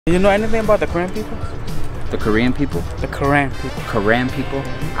You know anything about the Korean people? The Korean people? The Korean people. Korean people?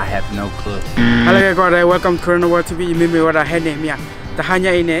 I have no clue. Hello guys, welcome to Karen1TV. Mimi wada hene mia. The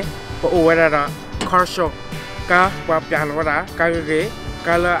hanya ine po wada car show. Ka wa pial wada ka ge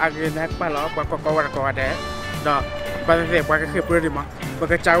kala age nak pala ko wada ko ada. Da ba se kwa ke puri ma. Ba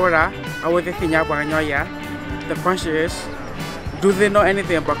ka chawara awu te sinya ba nyoya. The question is, do they know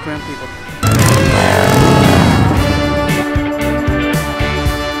anything about Korean people?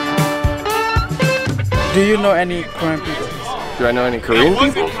 Do you know any Korean people? Do I know any Korean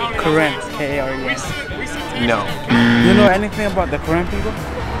people? Korean, K-A-R-E-N. No. You know anything about the Korean people?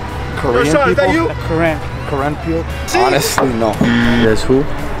 Korean people? The Korean people? Honestly, no. There's who?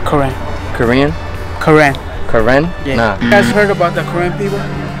 Korean. Korean? Korean. Korean? Yeah. Nah. You guys heard about the Korean people?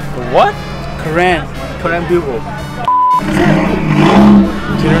 What? Korean. Korean people.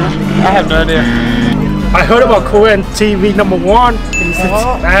 I have no idea. I heard about Korean TV #1.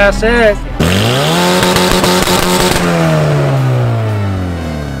 That's it.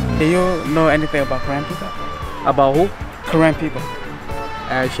 Do you know anything about Korean people? About who? Korean people.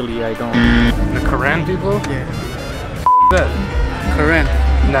 Actually, I don't. The Korean people? Yeah. That? Korean.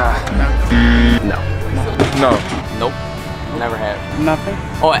 Nah. No. No. Nope. Never have. Nothing?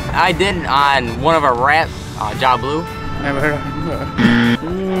 Oh, I did on one of our raps, Ja Blue. Never heard of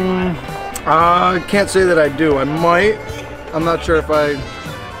him. I can't say that I do. I might. I'm not sure if I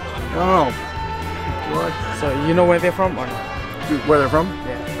don't know. What? So you know where they're from or not? Where they're from?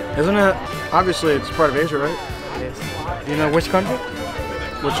 Yeah. Isn't it? Obviously, it's part of Asia, right? Yes. Do you know which country?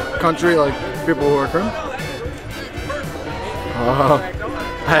 Which country? Like people who are Korean?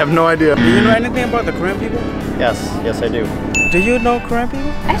 I have no idea. Do you know anything about the Korean people? Yes, I do. Do you know Korean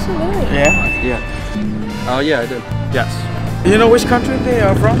people? Absolutely. Yeah. Yeah. Oh yeah, I do. Yes. Do you know which country they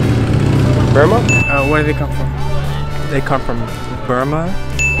are from? Burma? Where do they come from? They come from Burma.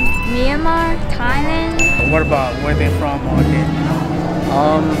 Myanmar, Thailand. What about where they're from or they?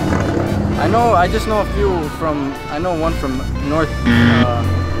 I just know a few from, I know one from North,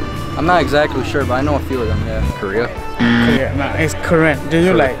 I'm not exactly sure, but I know a few of them, yeah. Korea. Korea, no, it's Korean. Do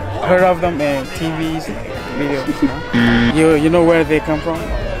you like heard of them in TVs, videos? No? You know where they come from?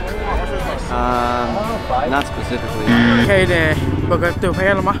 Not specifically. Okay, the begitu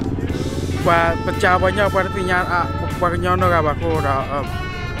fail mah. Pecah banyak pada tinya banyak orang baku dah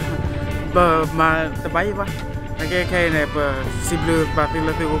terbaik bah. Okay, ne siblu batil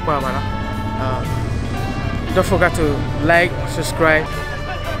tu apa mana? Don't forget to like, subscribe.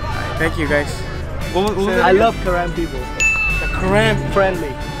 Thank you guys. I love Korean people. The Korean Friendly.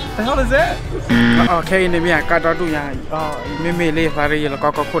 the hell is that? Okay, ni mia kata tu yang mimi le hari yang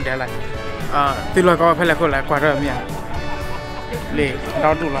kau kod dah lah. Tilo kau pernah kod lah kuara mia. Le,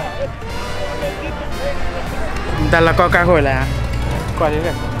 dah tu lah. Dah lah kau kah kod lah. Kuara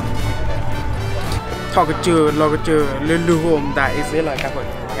ni. Thọ cái chữ lo cái chữ lên lưu hôm tại sẽ là các bạn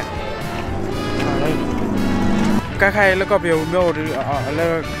các hay là có biểu miêu thì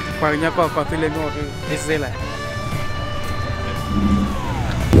là khoảng nhà có tư lên miêu thì sẽ là